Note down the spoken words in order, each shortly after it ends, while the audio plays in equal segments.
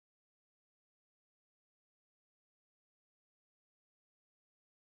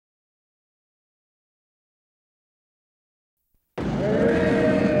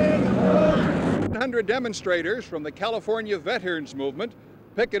100 demonstrators from the California Veterans Movement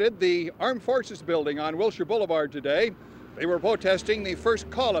picketed the Armed Forces building on Wilshire Boulevard today. They were protesting the first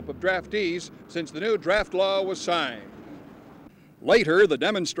call-up of draftees since the new draft law was signed. Later, the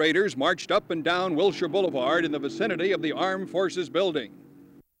demonstrators marched up and down Wilshire Boulevard in the vicinity of the Armed Forces building.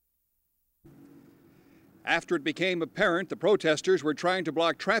 After it became apparent the protesters were trying to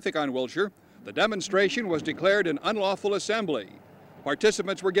block traffic on Wilshire, the demonstration was declared an unlawful assembly.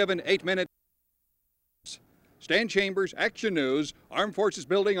 Participants were given 8 minutes. Stan Chambers, Action News, Armed Forces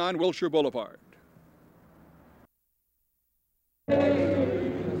building on Wilshire Boulevard.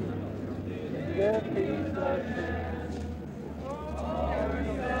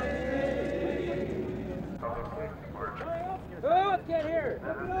 Get here.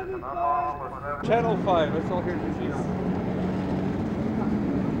 Channel 5, let's all hear the chief.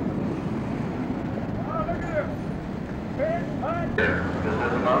 This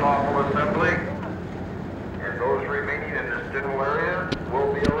is an unlawful assembly, and those remaining in this general area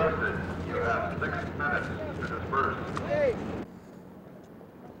will be arrested. You have 6 minutes to disperse. Hey.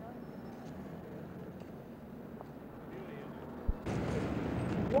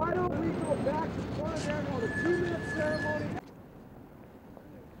 Why don't we go back to front there and have a 2-minute ceremony?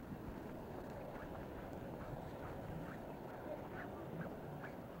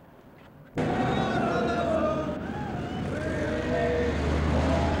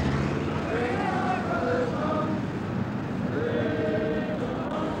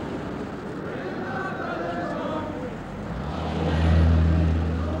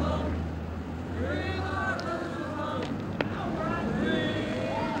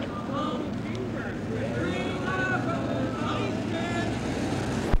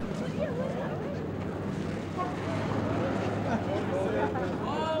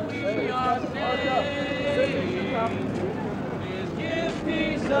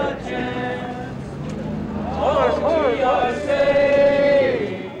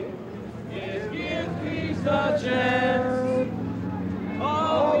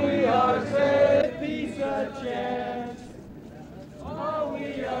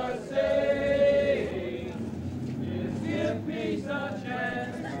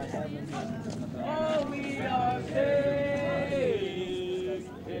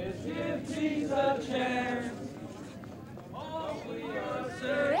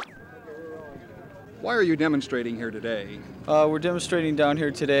 Why are you demonstrating here today? We're demonstrating down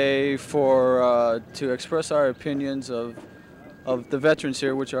here today for to express our opinions of the veterans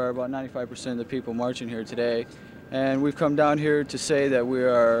here, which are about 95% of the people marching here today. And we've come down here to say that we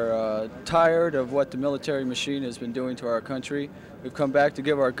are tired of what the military machine has been doing to our country. We've come back to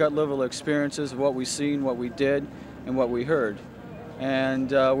give our gut level experiences of what we've seen, what we did, and what we heard.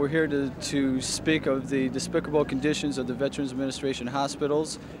 And we're here to speak of the despicable conditions of the Veterans Administration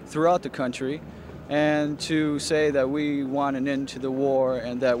hospitals throughout the country, and to say that we want an end to the war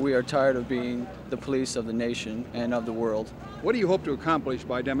and that we are tired of being the police of the nation and of the world. What do you hope to accomplish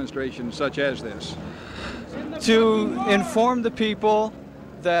by demonstrations such as this? To inform the people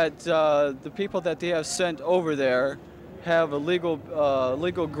that they have sent over there have a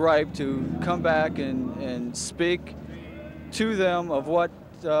legal gripe to come back and speak to them of what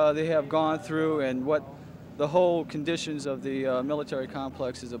they have gone through and what the whole conditions of the military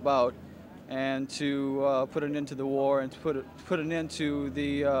complex is about, and to put an end to the war and to put an end to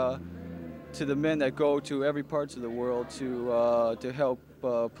the men that go to every parts of the world to help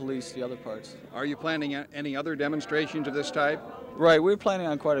police the other parts. Are you planning any other demonstrations of this type? Right, we're planning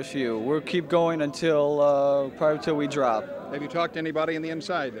on quite a few. We'll keep going until probably until we drop. Have you talked to anybody on the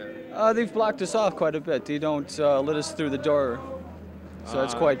inside there? They've blocked us off quite a bit. They don't let us through the door, so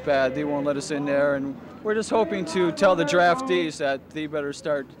it's quite bad. They won't let us in there, and we're just hoping to tell the draftees that they better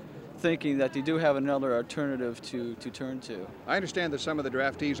start thinking that they do have another alternative to turn to. I understand that some of the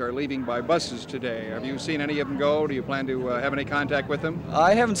draftees are leaving by buses today. Have you seen any of them go? Do you plan to have any contact with them?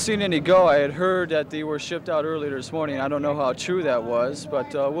 I haven't seen any go. I had heard that they were shipped out earlier this morning. I don't know how true that was,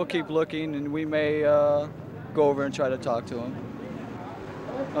 but we'll keep looking, and we may go over and try to talk to them.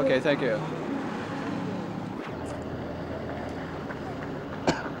 Okay, thank you.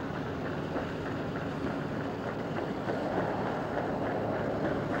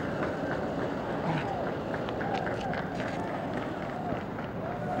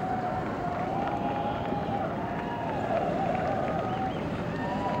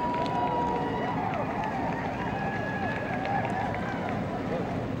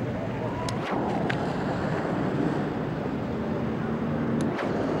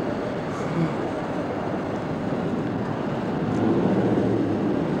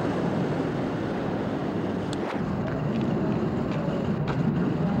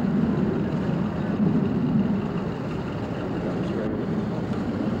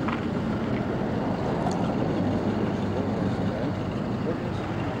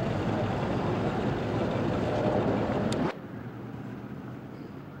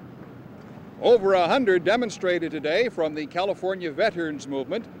 Over 100 demonstrated today from the California Veterans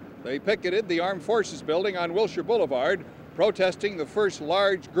Movement. They picketed the Armed Forces building on Wilshire Boulevard, protesting the first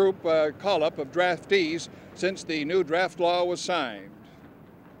large group call-up of draftees since the new draft law was signed.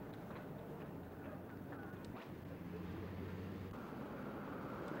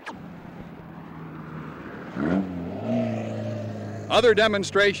 Other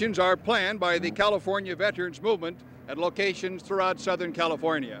demonstrations are planned by the California Veterans Movement at locations throughout Southern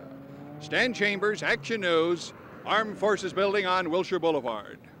California. Stan Chambers, Action News, Armed Forces Building on Wilshire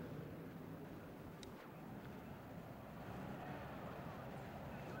Boulevard.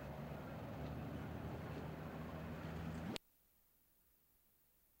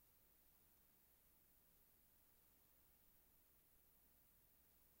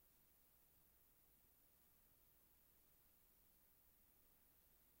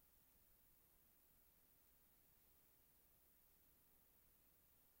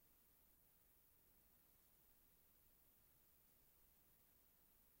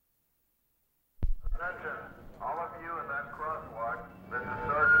 Attention, all of you in that crosswalk, this is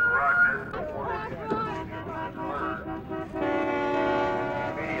Sergeant Rockness reporting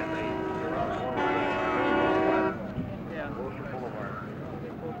immediately around Wilshire Boulevard.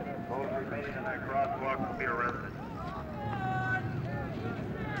 Those remaining in that crosswalk will be arrested.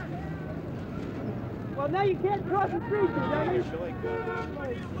 Well, now you can't cross the street, you dummy.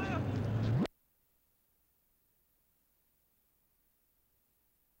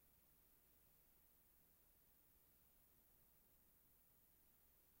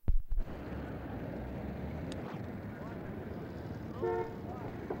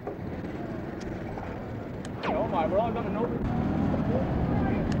 Oh my, we're all gonna know.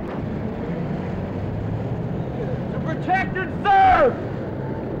 To protect and serve!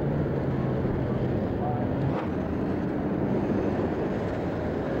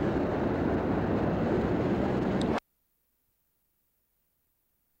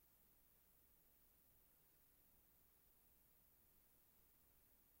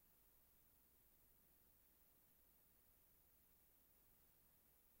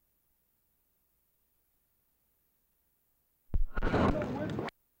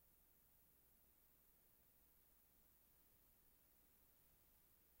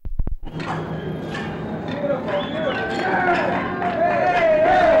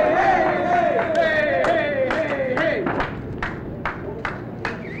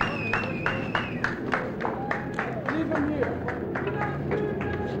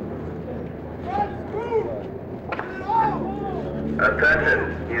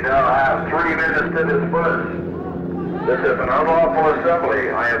 Attention, you now have 3 minutes to disperse. This is an unlawful assembly.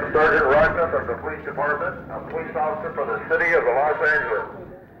 I am Sergeant Rockness of the Police Department, a police officer for the city of Los Angeles.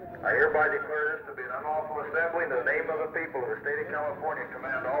 I hereby declare this to be an unlawful assembly in the name of the people of the state of California.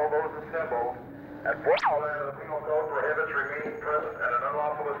 Command all those assembled at all end of the penal code prohibits remaining present at an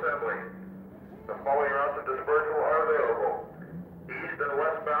unlawful assembly. The following routes of dispersal are available. East and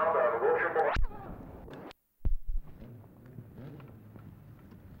westbound on Wilshire Boulevard.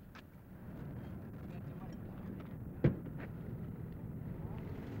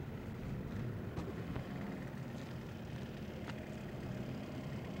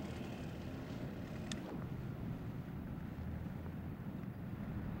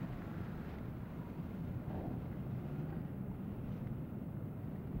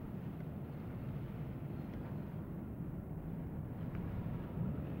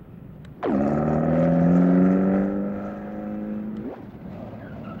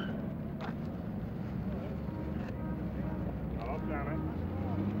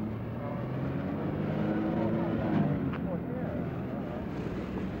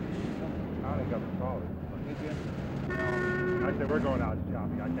 I said we're going out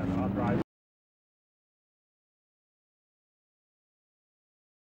shopping. I can't. I'll drive.